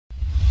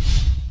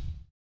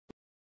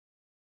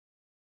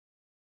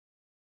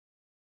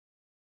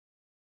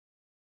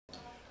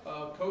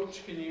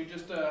Coach, can you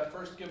just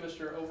first give us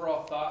your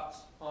overall thoughts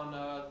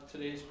on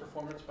today's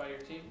performance by your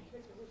team?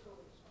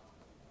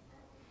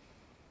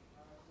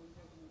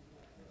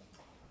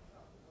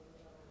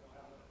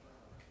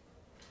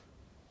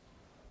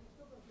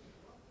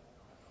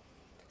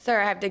 Sir,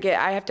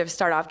 I have to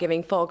start off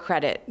giving full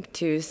credit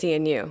to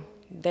CNU.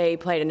 They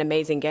played an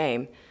amazing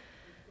game.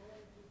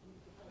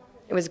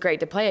 It was great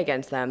to play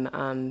against them.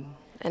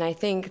 And I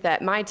think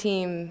that my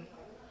team,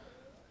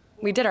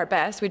 we did our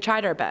best, we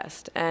tried our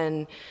best,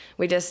 and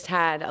we just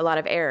had a lot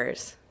of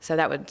errors. So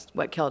that was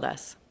what killed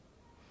us.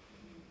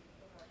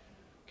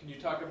 Can you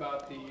talk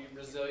about the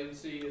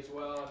resiliency as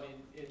well? I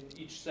mean, in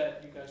each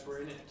set, you guys were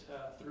in it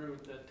through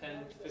the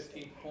 10 to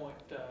 15 point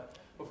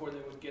before they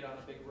would get on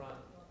a big run.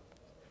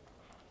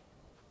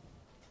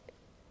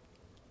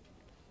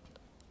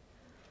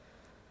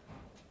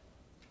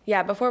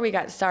 Yeah, before we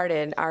got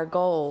started, our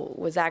goal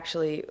was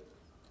actually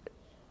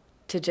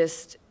to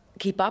just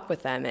keep up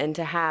with them and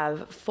to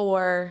have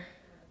four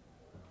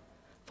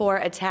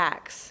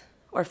attacks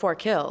or 4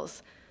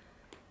 kills.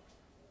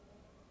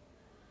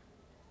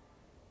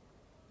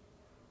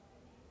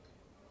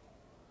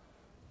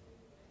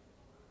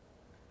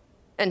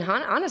 And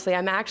honestly,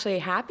 I'm actually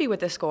happy with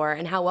the score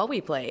and how well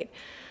we played.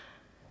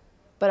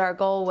 But our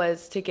goal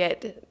was to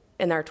get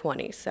in our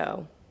 20s,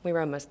 so we were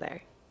almost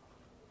there.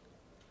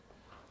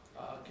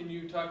 Can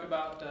you talk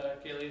about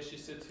Kaylee as she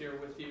sits here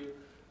with you?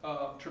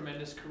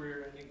 Tremendous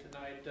career ending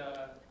tonight,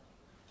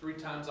 3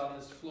 times on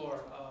this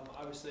floor.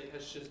 Obviously,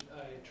 has just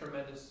a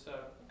tremendous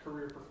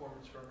career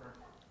performance from her.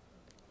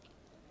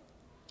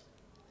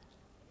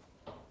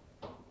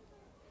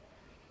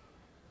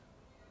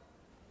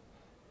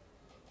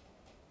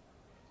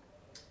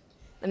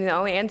 I mean, the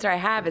only answer I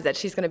have is that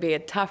she's going to be a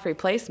tough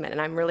replacement,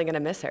 and I'm really going to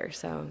miss her.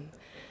 So.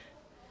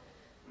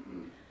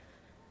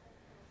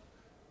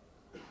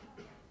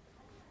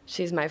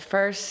 She's my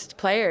first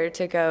player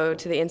to go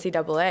to the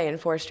NCAA in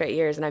 4 straight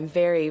years, and I'm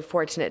very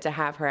fortunate to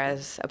have her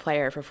as a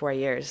player for 4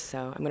 years,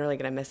 so I'm really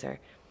going to miss her.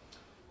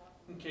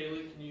 And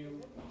Kaylee, can you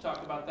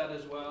talk about that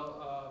as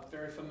well?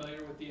 Very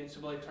familiar with the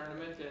NCAA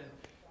tournament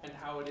and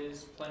how it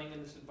is playing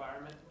in this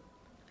environment?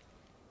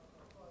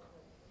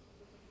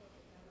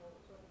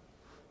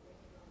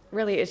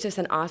 Really, it's just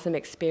an awesome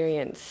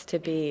experience to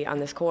be on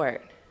this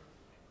court.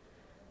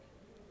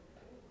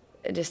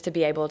 Just to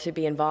be able to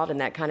be involved in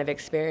that kind of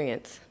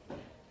experience.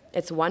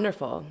 It's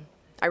wonderful.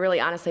 I really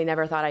honestly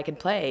never thought I could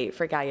play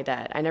for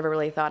Gallaudet. I never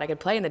really thought I could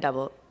play in the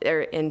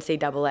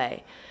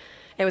NCAA.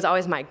 It was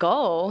always my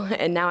goal,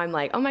 and now I'm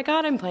like, oh my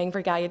God, I'm playing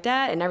for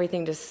Gallaudet, and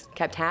everything just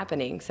kept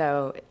happening.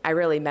 So I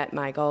really met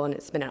my goal, and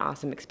it's been an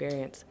awesome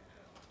experience.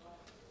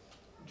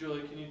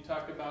 Julie, can you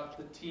talk about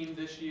the team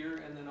this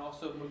year, and then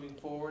also moving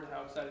forward,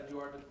 how excited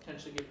you are to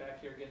potentially get back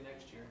here again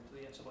next year to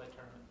the NCAA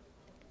tournament?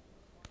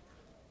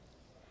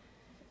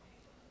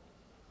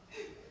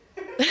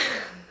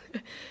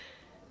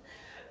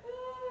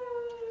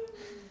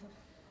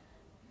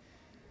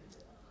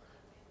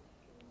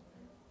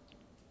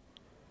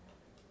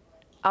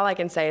 All I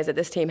can say is that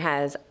this team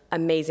has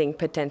amazing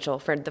potential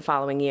for the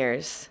following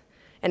years.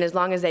 And as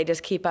long as they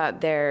just keep up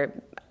their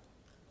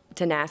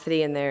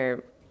tenacity and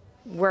their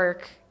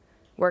work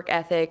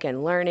ethic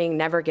and learning,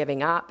 never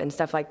giving up and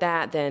stuff like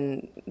that,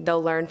 then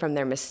they'll learn from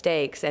their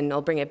mistakes and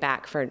they'll bring it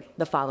back for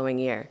the following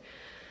year.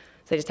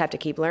 So they just have to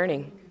keep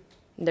learning.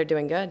 They're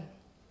doing good.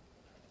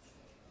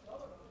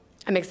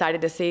 I'm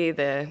excited to see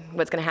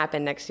what's going to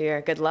happen next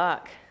year. Good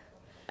luck.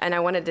 And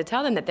I wanted to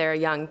tell them that they're a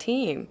young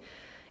team.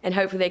 And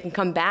hopefully they can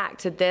come back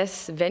to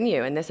this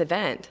venue and this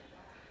event.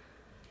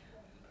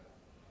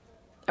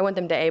 I want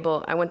them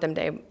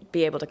to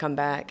be able to come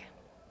back.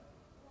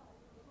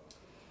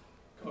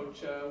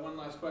 Coach, one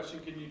last question.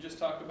 Can you just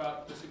talk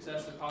about the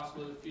success and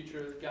possibly the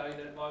future of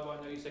Gallaudet volleyball?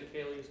 I know you said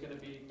Kaylee is going to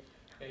be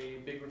a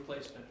big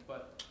replacement,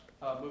 but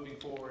moving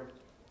forward,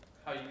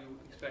 how you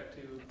expect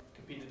to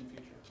compete in the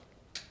future?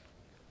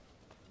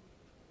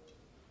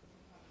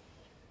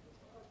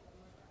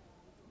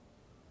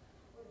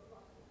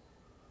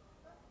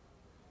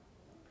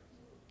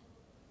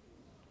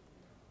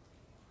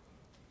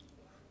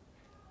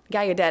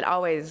 Gallaudet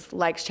always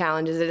likes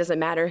challenges. It doesn't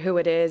matter who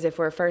it is, if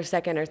we're first,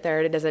 second, or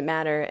third, it doesn't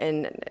matter.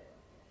 And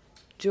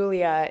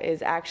Julia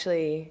is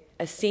actually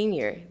a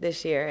senior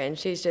this year, and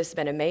she's just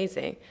been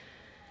amazing.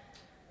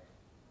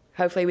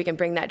 Hopefully we can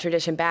bring that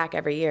tradition back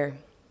every year.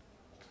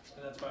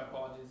 And that's my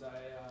apologies. I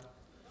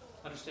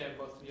understand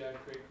both of you had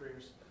great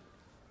careers.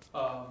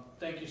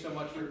 Thank you so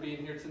much for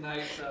being here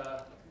tonight.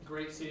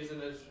 Great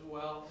season as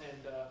well,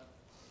 and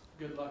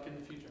good luck in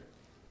the future.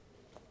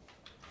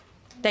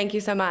 Thank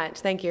you so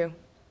much. Thank you.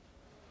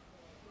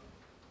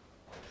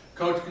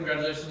 Coach,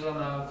 congratulations on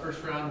the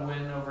first round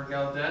win over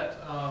Gallaudet.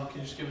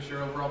 Can you just give us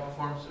your overall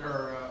performance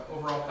or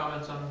overall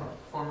comments on the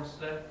performance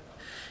today?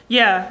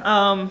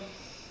 Yeah,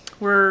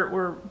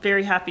 we're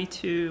very happy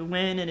to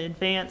win and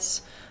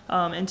advance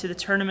into the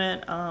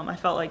tournament. I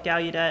felt like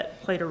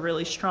Gallaudet played a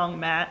really strong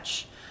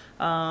match.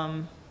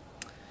 You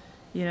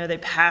know, they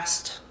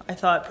passed, I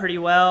thought, pretty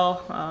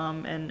well,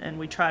 and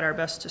we tried our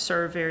best to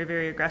serve very,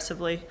 very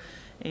aggressively.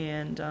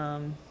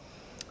 And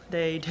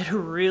They did a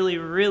really,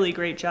 really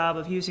great job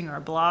of using our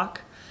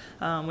block.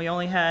 We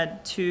only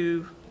had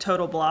 2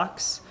 total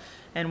blocks,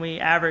 and we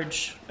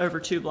average over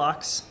 2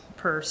 blocks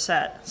per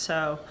set.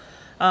 So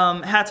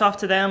hats off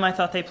to them. I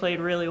thought they played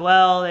really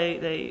well.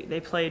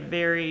 They played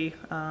very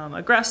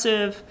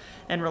aggressive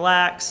and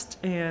relaxed,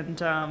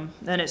 and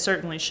it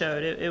certainly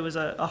showed. It was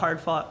a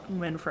hard-fought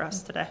win for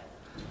us today.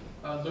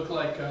 Looked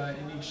like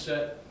in each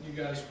set you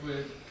guys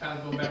would kind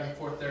of go back and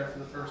forth there for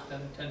the first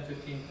 10,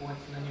 15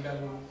 points, and then you guys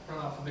would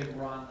run off a big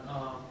run.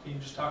 Can you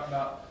just talk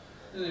about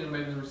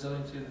maybe the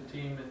resiliency of the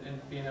team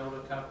and being able to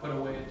kind of put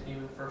away a team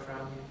in the first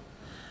round?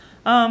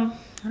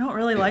 I don't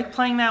really like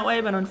playing that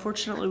way, but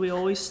unfortunately we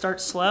always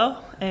start slow,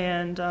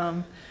 and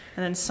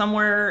then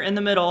somewhere in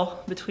the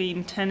middle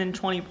between 10 and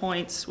 20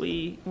 points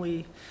we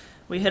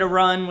hit a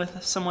run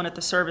with someone at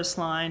the service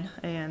line,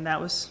 and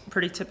that was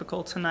pretty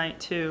typical tonight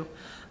too.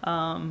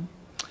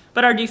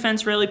 But our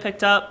defense really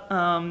picked up.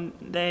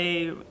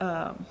 They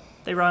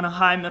run a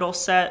high middle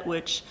set,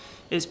 which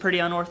is pretty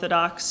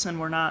unorthodox, and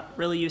we're not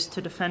really used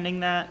to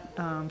defending that.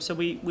 So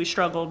we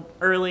struggled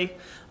early,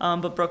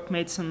 but Brooke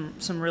made some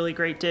really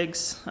great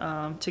digs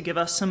to give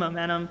us some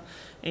momentum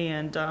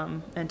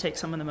and take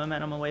some of the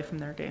momentum away from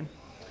their game.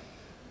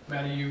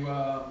 Maddie, you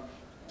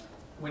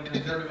went to the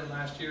tournament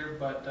last year,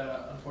 but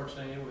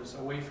unfortunately it was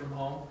away from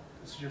home.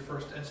 This is your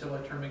first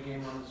NCAA tournament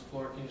game on this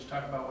floor. Can you just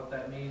talk about what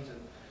that means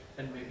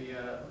and maybe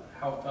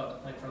how it felt to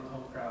play in front of the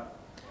home crowd?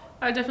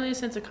 Definitely a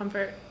sense of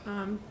comfort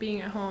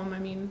being at home. I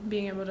mean,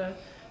 being able to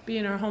be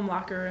in our home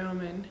locker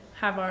room and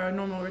have our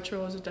normal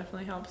rituals, it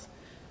definitely helps.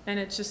 And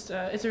it's just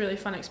it's a really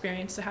fun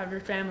experience to have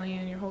your family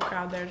and your whole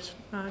crowd there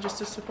just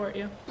to support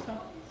you. So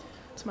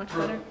it's much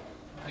better.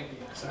 Thank you.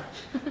 Sorry,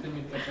 didn't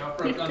mean to cut you off.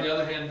 Brooke, on the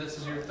other hand, this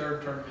is your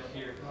 3rd tournament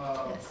here.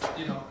 Yes.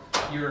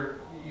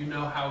 You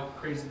know how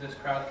crazy this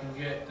crowd can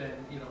get,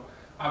 and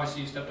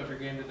obviously you stepped up your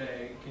game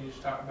today. Can you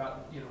just talk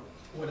about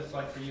what it's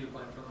like for you to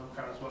play in front of the home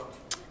crowd as well?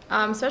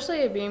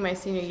 Especially being my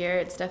senior year,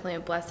 it's definitely a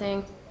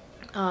blessing.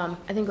 I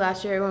think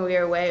last year when we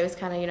were away, it was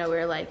kind of, we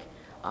were like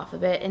off a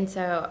bit. And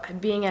so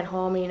being at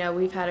home,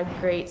 we've had a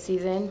great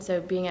season.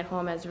 So being at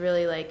home has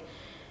really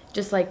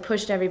just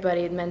pushed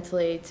everybody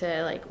mentally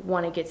to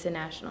want to get to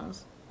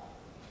nationals.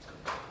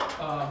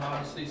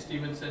 Obviously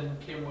Stevenson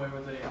came away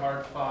with a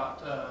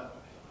hard-fought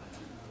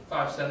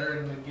 5-setter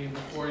in the game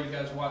before. You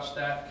guys watched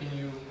that. Can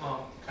you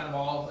kind of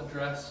all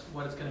address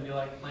what it's going to be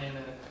like playing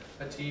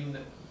a team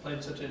that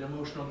played such an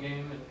emotional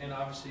game and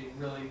obviously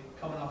really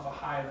coming off a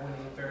high of winning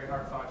a very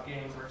hard-fought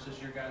game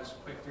versus your guys'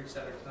 quick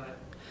 3-setter tonight?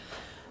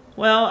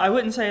 Well, I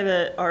wouldn't say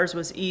that ours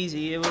was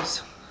easy. It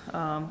was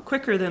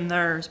quicker than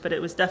theirs, but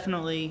it was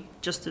definitely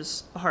just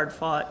as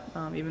hard-fought,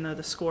 even though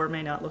the score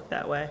may not look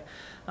that way.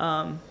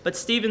 But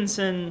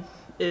Stevenson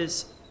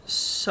is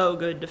so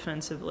good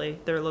defensively.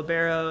 Their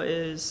libero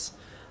is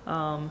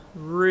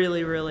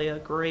really, really a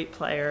great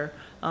player,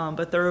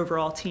 but their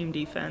overall team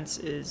defense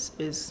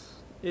is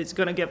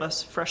going to give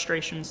us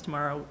frustrations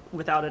tomorrow,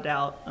 without a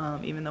doubt,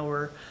 even though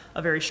we're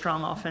a very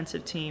strong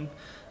offensive team.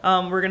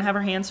 We're going to have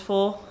our hands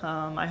full.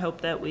 I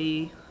hope that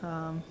we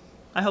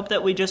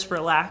just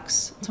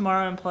relax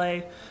tomorrow and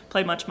play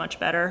much, much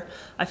better.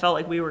 I felt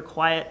like we were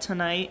quiet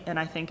tonight, and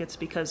I think it's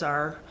because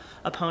our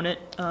opponent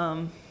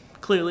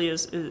clearly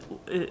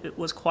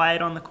was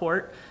quiet on the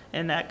court,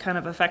 and that kind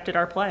of affected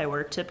our play.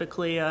 We're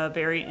typically a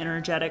very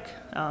energetic,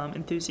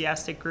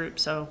 enthusiastic group,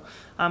 so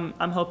I'm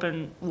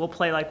hoping we'll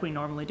play like we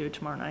normally do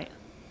tomorrow night.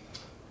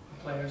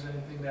 Players,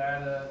 anything to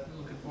add?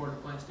 Looking forward to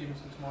playing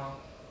Stevenson tomorrow.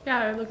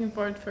 Yeah, looking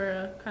forward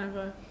for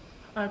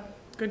a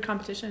good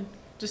competition,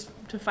 just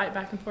to fight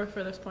back and forth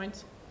for those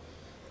points.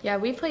 Yeah,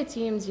 we play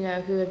teams, who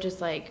have just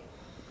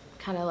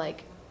kind of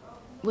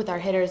with our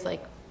hitters, I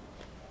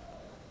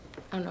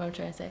don't know what I'm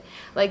trying to say.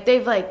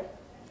 They've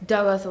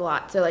dug us a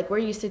lot. So we're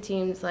used to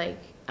teams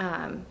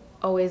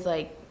always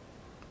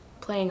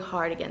playing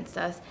hard against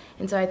us.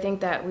 And so I think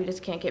that we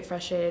just can't get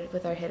frustrated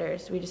with our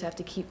hitters. We just have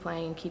to keep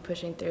playing and keep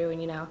pushing through.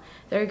 And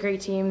they're a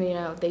great team.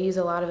 They use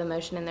a lot of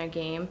emotion in their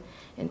game.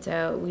 And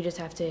so we just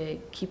have to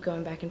keep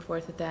going back and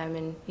forth with them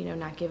and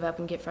not give up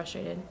and get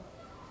frustrated.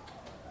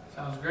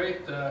 Sounds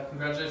great.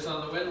 Congratulations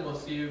on the win. We'll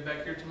see you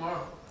back here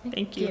tomorrow.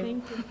 Thank you.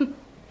 Thank you.